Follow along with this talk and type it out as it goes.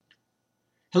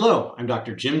Hello, I'm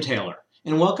Dr. Jim Taylor,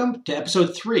 and welcome to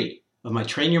episode 3 of my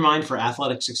Train Your Mind for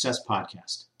Athletic Success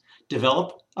podcast,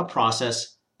 Develop a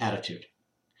Process Attitude.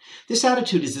 This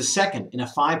attitude is the second in a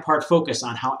 5-part focus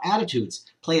on how attitudes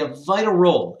play a vital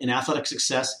role in athletic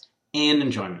success and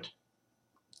enjoyment.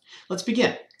 Let's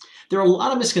begin. There are a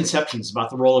lot of misconceptions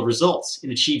about the role of results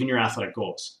in achieving your athletic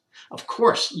goals. Of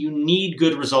course, you need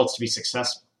good results to be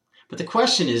successful, but the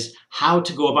question is how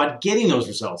to go about getting those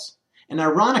results. And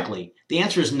ironically, the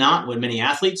answer is not what many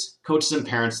athletes, coaches, and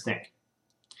parents think.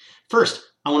 First,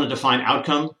 I want to define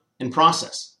outcome and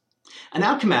process. An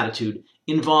outcome attitude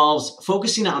involves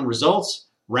focusing on results,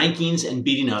 rankings, and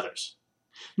beating others.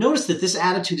 Notice that this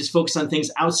attitude is focused on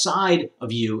things outside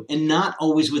of you and not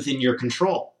always within your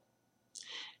control.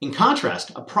 In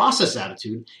contrast, a process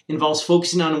attitude involves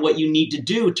focusing on what you need to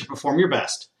do to perform your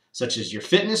best, such as your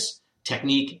fitness,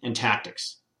 technique, and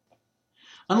tactics.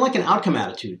 Unlike an outcome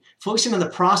attitude, focusing on the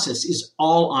process is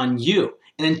all on you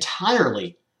and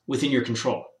entirely within your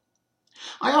control.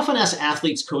 I often ask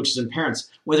athletes, coaches, and parents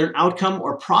whether an outcome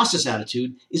or process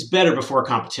attitude is better before a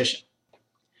competition.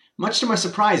 Much to my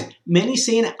surprise, many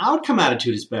say an outcome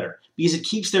attitude is better because it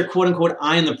keeps their quote-unquote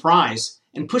eye on the prize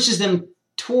and pushes them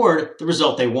toward the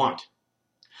result they want.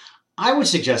 I would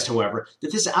suggest, however,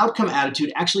 that this outcome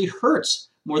attitude actually hurts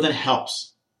more than helps.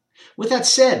 With that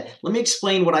said, let me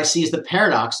explain what I see as the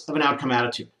paradox of an outcome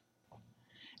attitude.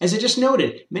 As I just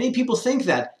noted, many people think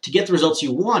that to get the results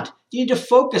you want, you need to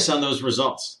focus on those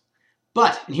results.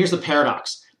 But, and here's the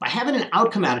paradox, by having an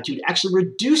outcome attitude actually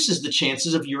reduces the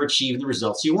chances of you achieving the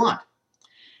results you want.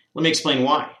 Let me explain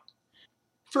why.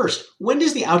 First, when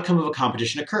does the outcome of a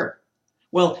competition occur?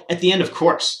 Well, at the end, of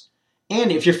course.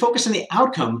 And if you're focused on the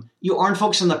outcome, you aren't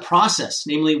focused on the process,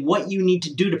 namely what you need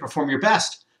to do to perform your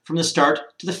best, from the start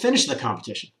to the finish of the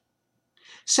competition.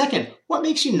 Second, what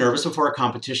makes you nervous before a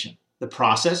competition? The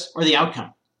process or the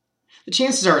outcome? The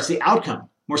chances are it's the outcome,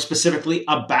 more specifically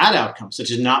a bad outcome,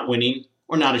 such as not winning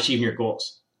or not achieving your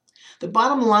goals. The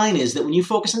bottom line is that when you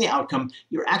focus on the outcome,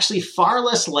 you're actually far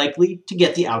less likely to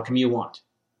get the outcome you want.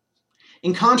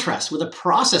 In contrast, with a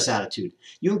process attitude,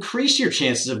 you increase your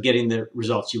chances of getting the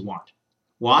results you want.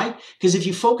 Why? Because if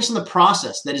you focus on the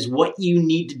process, that is what you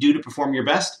need to do to perform your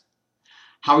best,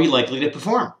 how are you likely to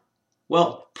perform?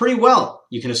 Well, pretty well,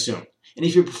 you can assume. And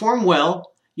if you perform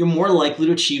well, you're more likely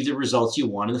to achieve the results you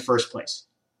want in the first place.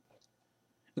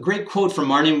 A great quote from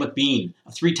Marnie McBean,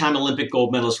 a 3-time Olympic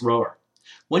gold medalist rower.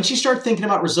 Once you start thinking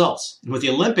about results, and with the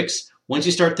Olympics, once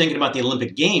you start thinking about the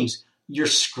Olympic Games, you're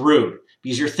screwed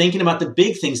because you're thinking about the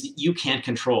big things that you can't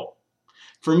control.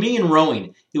 For me in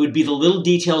rowing, it would be the little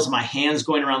details of my hands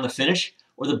going around the finish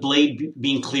or the blade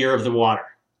being clear of the water.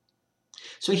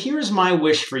 So here's my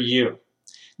wish for you.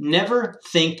 Never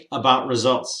think about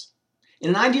results. In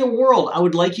an ideal world, I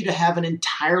would like you to have an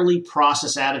entirely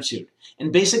process attitude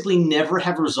and basically never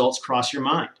have results cross your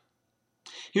mind.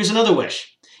 Here's another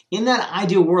wish. In that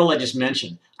ideal world I just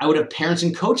mentioned, I would have parents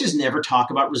and coaches never talk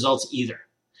about results either.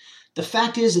 The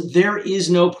fact is, there is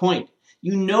no point.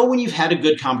 You know when you've had a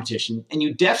good competition, and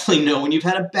you definitely know when you've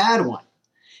had a bad one.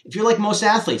 If you're like most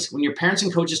athletes, when your parents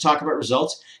and coaches talk about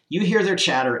results, you hear their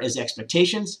chatter as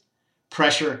expectations,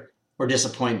 pressure, or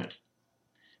disappointment.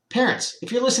 Parents,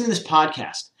 if you're listening to this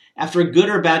podcast, after a good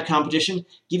or bad competition,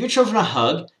 give your children a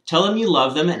hug, tell them you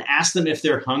love them, and ask them if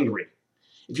they're hungry.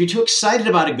 If you're too excited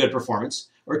about a good performance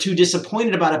or too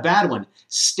disappointed about a bad one,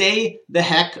 stay the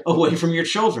heck away from your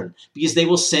children because they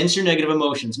will sense your negative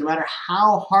emotions no matter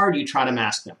how hard you try to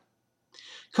mask them.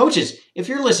 Coaches, if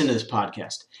you're listening to this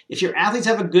podcast, if your athletes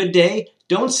have a good day,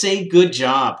 don't say good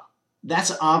job.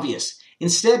 That's obvious.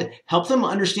 Instead, help them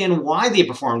understand why they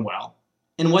performed well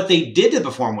and what they did to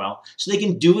perform well so they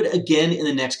can do it again in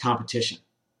the next competition.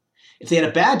 If they had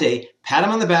a bad day, pat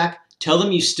them on the back, tell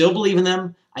them you still believe in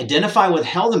them, identify what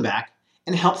held them back,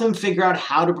 and help them figure out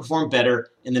how to perform better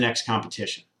in the next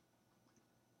competition.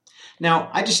 Now,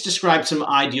 I just described some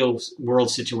ideal world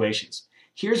situations.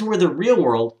 Here's where the real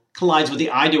world collides with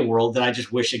the ideal world that I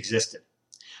just wish existed.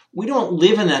 We don't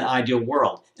live in that ideal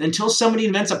world, and until somebody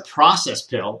invents a process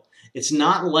pill, it's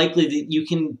not likely that you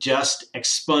can just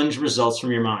expunge results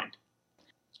from your mind.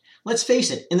 Let's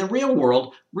face it, in the real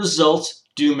world, results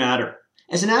do matter.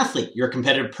 As an athlete, you're a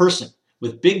competitive person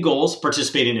with big goals,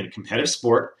 participating in a competitive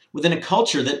sport within a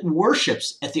culture that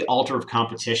worships at the altar of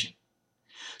competition.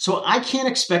 So I can't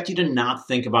expect you to not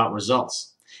think about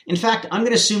results. In fact, I'm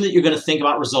going to assume that you're going to think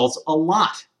about results a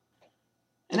lot.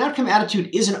 An outcome attitude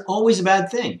isn't always a bad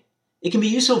thing. It can be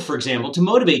useful, for example, to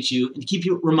motivate you and to keep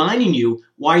you reminding you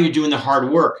why you're doing the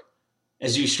hard work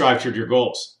as you strive toward your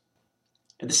goals.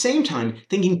 At the same time,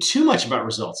 thinking too much about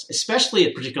results, especially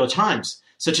at particular times,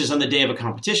 such as on the day of a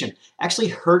competition, actually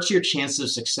hurts your chances of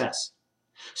success.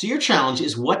 So your challenge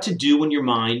is what to do when your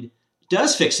mind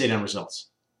does fixate on results.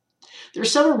 There are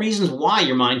several reasons why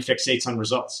your mind fixates on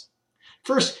results.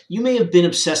 First, you may have been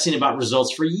obsessing about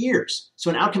results for years, so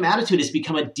an outcome attitude has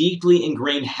become a deeply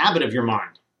ingrained habit of your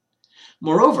mind.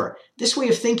 Moreover, this way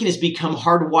of thinking has become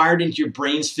hardwired into your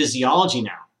brain's physiology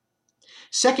now.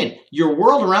 Second, your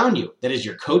world around you, that is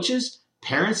your coaches,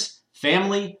 parents,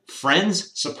 family,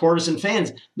 friends, supporters, and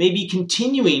fans, may be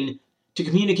continuing to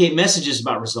communicate messages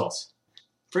about results.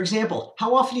 For example,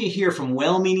 how often do you hear from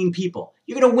well-meaning people,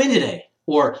 "You're going to win today,"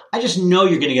 or "I just know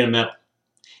you're going to get a medal"?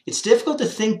 It's difficult to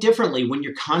think differently when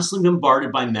you're constantly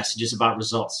bombarded by messages about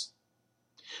results.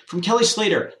 From Kelly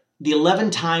Slater, the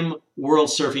 11-time world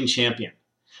surfing champion.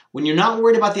 When you're not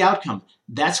worried about the outcome,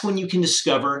 that's when you can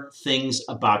discover things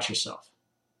about yourself.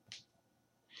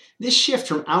 This shift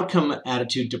from outcome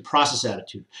attitude to process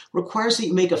attitude requires that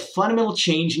you make a fundamental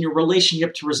change in your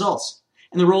relationship to results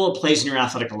and the role it plays in your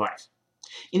athletic life.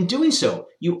 In doing so,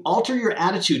 you alter your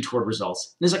attitude toward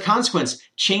results, and as a consequence,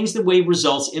 change the way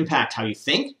results impact how you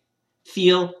think,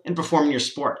 feel, and perform in your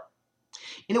sport.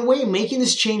 In a way, making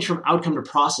this change from outcome to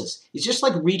process is just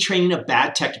like retraining a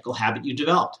bad technical habit you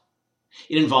developed.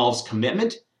 It involves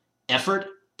commitment, effort,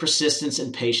 persistence,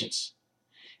 and patience.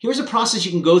 Here's a process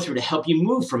you can go through to help you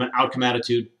move from an outcome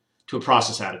attitude to a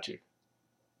process attitude.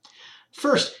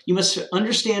 First, you must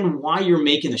understand why you're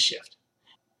making the shift.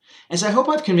 As I hope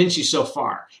I've convinced you so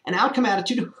far, an outcome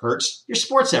attitude hurts your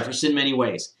sports efforts in many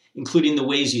ways, including the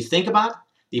ways you think about,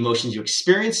 the emotions you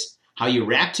experience, how you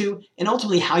react to, and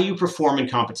ultimately how you perform in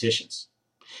competitions.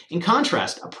 In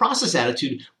contrast, a process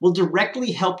attitude will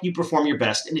directly help you perform your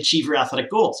best and achieve your athletic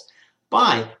goals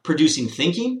by producing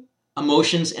thinking,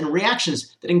 emotions, and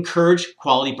reactions that encourage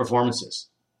quality performances.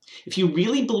 If you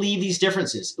really believe these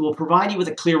differences, it will provide you with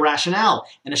a clear rationale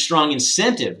and a strong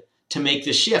incentive to make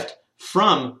this shift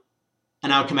from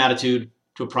an outcome attitude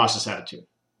to a process attitude.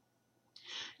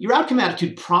 Your outcome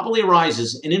attitude probably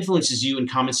arises and influences you in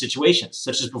common situations,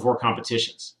 such as before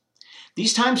competitions.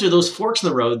 These times are those forks in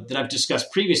the road that I've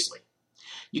discussed previously.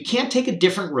 You can't take a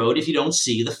different road if you don't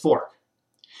see the fork.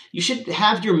 You should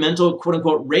have your mental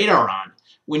quote-unquote radar on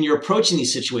when you're approaching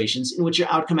these situations in which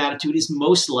your outcome attitude is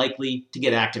most likely to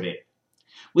get activated.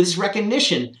 With this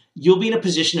recognition, you'll be in a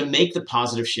position to make the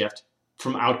positive shift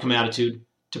from outcome attitude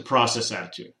to process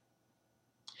attitude.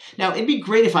 Now, it'd be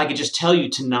great if I could just tell you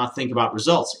to not think about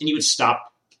results and you would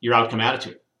stop your outcome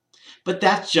attitude. But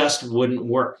that just wouldn't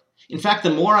work. In fact, the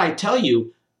more I tell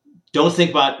you, don't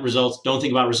think about results,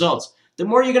 the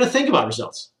more you're going to think about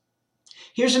results.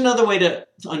 Here's another way to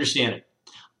understand it.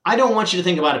 I don't want you to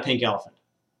think about a pink elephant.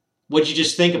 What'd you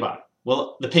just think about?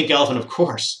 Well, the pink elephant, of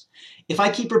course. If I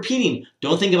keep repeating,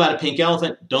 don't think about a pink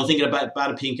elephant, don't think about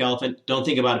a pink elephant, don't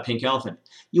think about a pink elephant,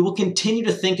 you will continue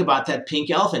to think about that pink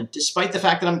elephant despite the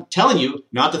fact that I'm telling you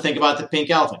not to think about the pink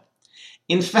elephant.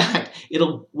 In fact,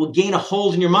 will gain a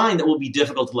hold in your mind that will be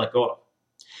difficult to let go of.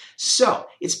 So,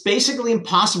 it's basically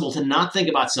impossible to not think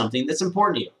about something that's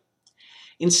important to you.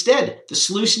 Instead, the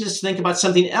solution is to think about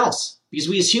something else, because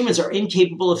we as humans are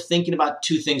incapable of thinking about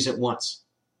two things at once.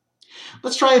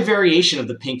 Let's try a variation of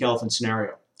the pink elephant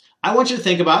scenario. I want you to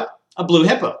think about a blue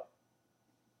hippo.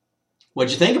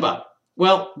 What'd you think about?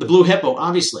 Well, the blue hippo,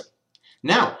 obviously.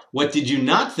 Now, what did you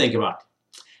not think about?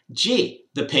 Gee,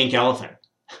 the pink elephant.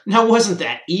 Now, wasn't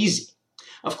that easy?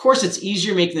 Of course, it's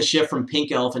easier making the shift from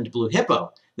pink elephant to blue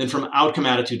hippo than from outcome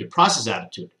attitude to process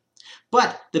attitude.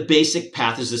 But the basic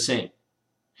path is the same.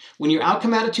 When your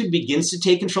outcome attitude begins to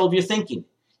take control of your thinking,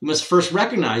 you must first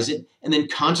recognize it and then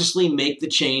consciously make the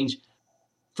change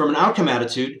from an outcome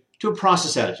attitude to a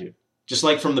process attitude, just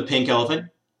like from the pink elephant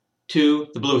to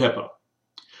the blue hippo.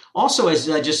 Also, as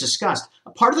I just discussed,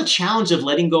 a part of the challenge of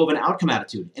letting go of an outcome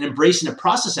attitude and embracing a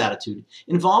process attitude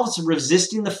involves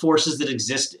resisting the forces that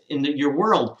exist in your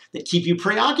world that keep you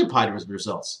preoccupied with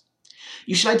results.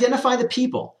 You should identify the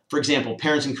people, for example,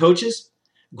 parents and coaches,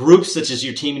 groups such as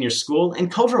your team and your school,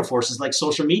 and cultural forces like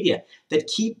social media that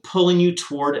keep pulling you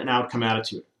toward an outcome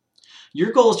attitude.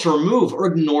 Your goal is to remove or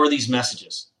ignore these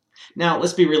messages. Now,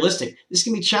 let's be realistic. This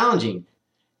can be challenging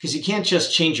because you can't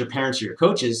just change your parents or your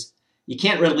coaches. You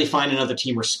can't readily find another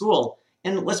team or school.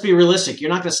 And let's be realistic, you're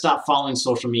not going to stop following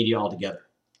social media altogether.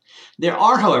 There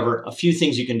are, however, a few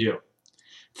things you can do.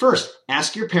 First,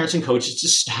 ask your parents and coaches to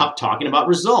stop talking about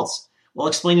results while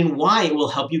explaining why it will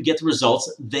help you get the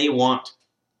results they want.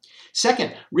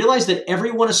 Second, realize that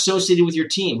everyone associated with your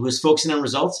team who is focusing on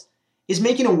results is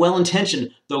making a well-intentioned,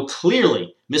 though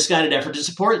clearly misguided effort to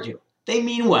support you. They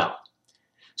mean well.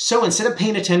 So instead of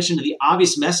paying attention to the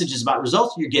obvious messages about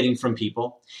results you're getting from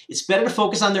people, it's better to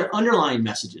focus on their underlying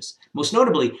messages, most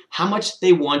notably how much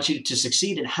they want you to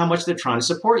succeed and how much they're trying to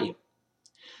support you.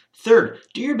 Third,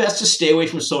 do your best to stay away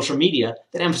from social media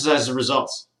that emphasizes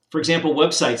results. For example,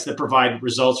 websites that provide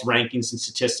results, rankings, and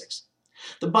statistics.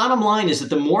 The bottom line is that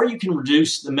the more you can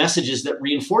reduce the messages that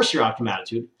reinforce your outcome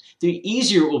attitude, the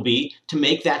easier it will be to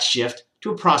make that shift to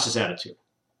a process attitude.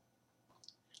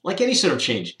 Like any sort of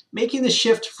change, making the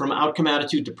shift from outcome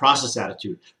attitude to process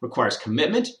attitude requires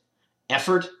commitment,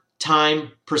 effort,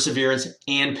 time, perseverance,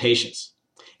 and patience.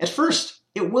 At first,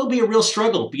 it will be a real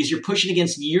struggle because you're pushing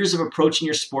against years of approaching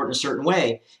your sport in a certain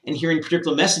way and hearing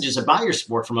particular messages about your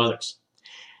sport from others.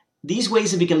 These ways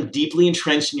have become deeply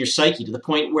entrenched in your psyche to the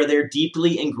point where they're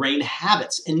deeply ingrained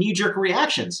habits and knee-jerk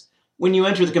reactions when you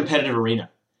enter the competitive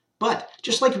arena. But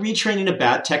just like retraining a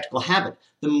bad technical habit,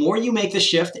 the more you make the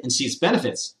shift and see its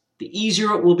benefits, the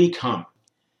easier it will become.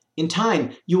 In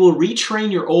time, you will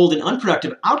retrain your old and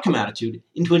unproductive outcome attitude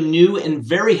into a new and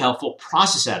very helpful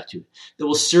process attitude that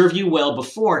will serve you well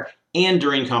before and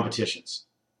during competitions.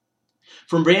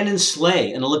 From Brandon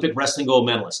Slay, an Olympic wrestling gold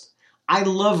medalist, I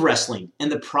love wrestling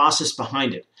and the process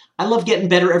behind it. I love getting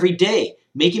better every day,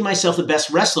 making myself the best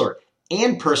wrestler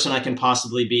and person I can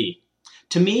possibly be.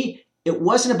 To me, it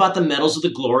wasn't about the medals or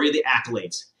the glory or the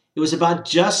accolades. It was about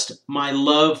just my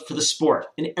love for the sport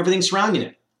and everything surrounding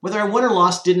it. Whether I won or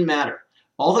lost didn't matter.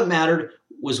 All that mattered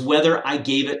was whether I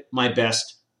gave it my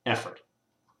best effort.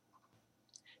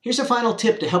 Here's a final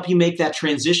tip to help you make that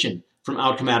transition from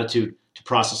outcome attitude to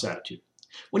process attitude.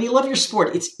 When you love your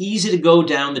sport, it's easy to go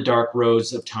down the dark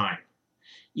roads of time.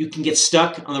 You can get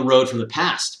stuck on the road from the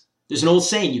past. There's an old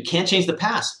saying, you can't change the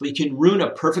past, but you can ruin a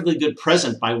perfectly good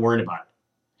present by worrying about it.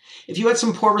 If you had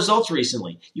some poor results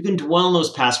recently, you can dwell on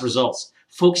those past results,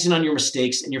 focusing on your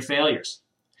mistakes and your failures.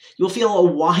 You will feel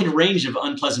a wide range of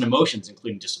unpleasant emotions,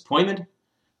 including disappointment,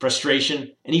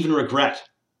 frustration, and even regret.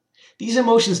 These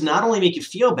emotions not only make you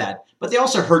feel bad, but they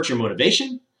also hurt your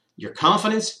motivation, your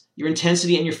confidence, your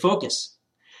intensity, and your focus.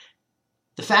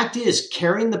 The fact is,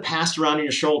 carrying the past around on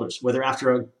your shoulders, whether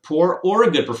after a poor or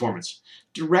a good performance,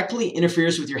 directly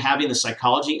interferes with your having the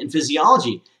psychology and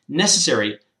physiology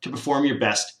necessary to perform your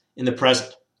best in the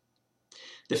present.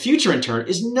 The future, in turn,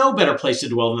 is no better place to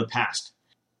dwell than the past.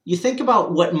 You think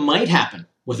about what might happen,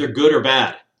 whether good or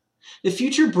bad. The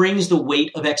future brings the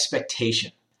weight of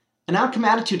expectation. An outcome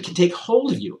attitude can take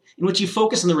hold of you, in which you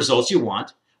focus on the results you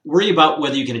want, worry about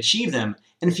whether you can achieve them,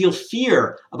 and feel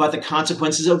fear about the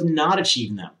consequences of not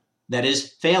achieving them, that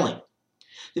is, failing.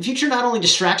 The future not only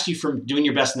distracts you from doing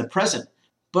your best in the present,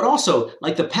 but also,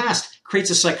 like the past, creates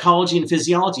a psychology and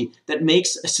physiology that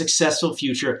makes a successful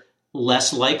future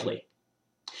less likely.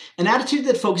 An attitude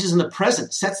that focuses on the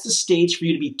present sets the stage for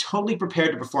you to be totally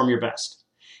prepared to perform your best.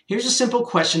 Here's a simple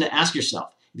question to ask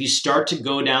yourself if you start to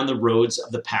go down the roads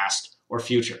of the past or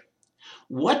future.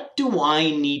 What do I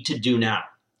need to do now?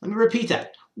 Let me repeat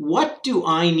that. What do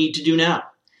I need to do now?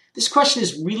 This question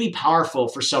is really powerful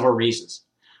for several reasons.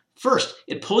 First,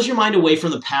 it pulls your mind away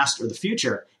from the past or the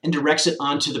future and directs it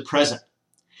onto the present.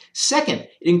 Second,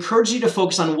 it encourages you to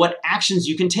focus on what actions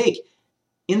you can take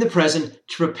in the present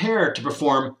to prepare to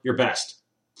perform your best.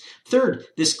 Third,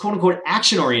 this quote-unquote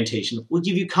action orientation will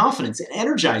give you confidence and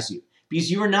energize you because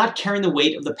you are not carrying the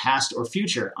weight of the past or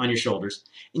future on your shoulders,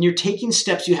 and you're taking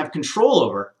steps you have control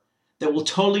over that will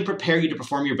totally prepare you to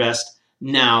perform your best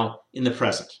now in the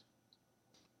present.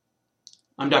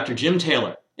 I'm Dr. Jim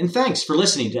Taylor, and thanks for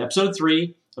listening to Episode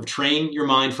 3 of Train Your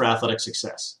Mind for Athletic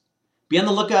Success. Be on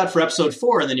the lookout for Episode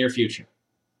 4 in the near future.